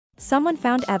Someone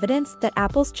found evidence that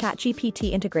Apple's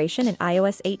ChatGPT integration in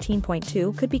iOS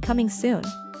 18.2 could be coming soon.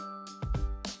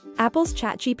 Apple's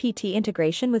ChatGPT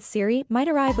integration with Siri might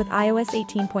arrive with iOS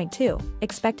 18.2,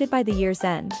 expected by the year's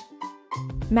end.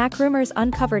 Mac rumors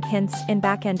uncovered hints in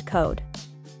back-end code.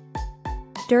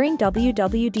 During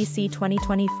WWDC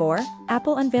 2024,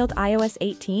 Apple unveiled iOS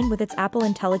 18 with its Apple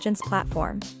Intelligence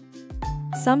platform.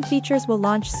 Some features will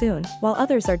launch soon, while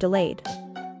others are delayed.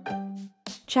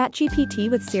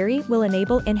 ChatGPT with Siri will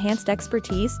enable enhanced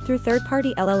expertise through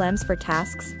third-party LLMs for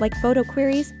tasks like photo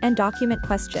queries and document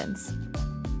questions.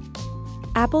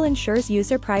 Apple ensures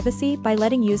user privacy by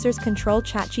letting users control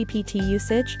ChatGPT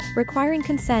usage, requiring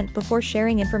consent before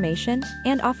sharing information,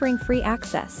 and offering free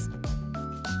access.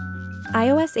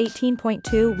 iOS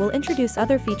 18.2 will introduce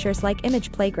other features like Image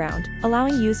Playground,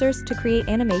 allowing users to create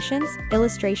animations,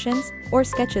 illustrations, or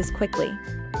sketches quickly.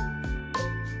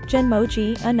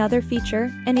 Genmoji, another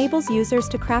feature, enables users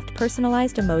to craft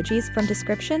personalized emojis from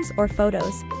descriptions or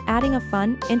photos, adding a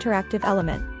fun, interactive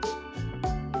element.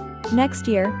 Next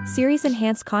year, Siri's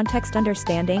enhanced context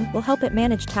understanding will help it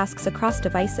manage tasks across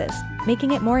devices,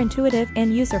 making it more intuitive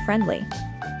and user-friendly.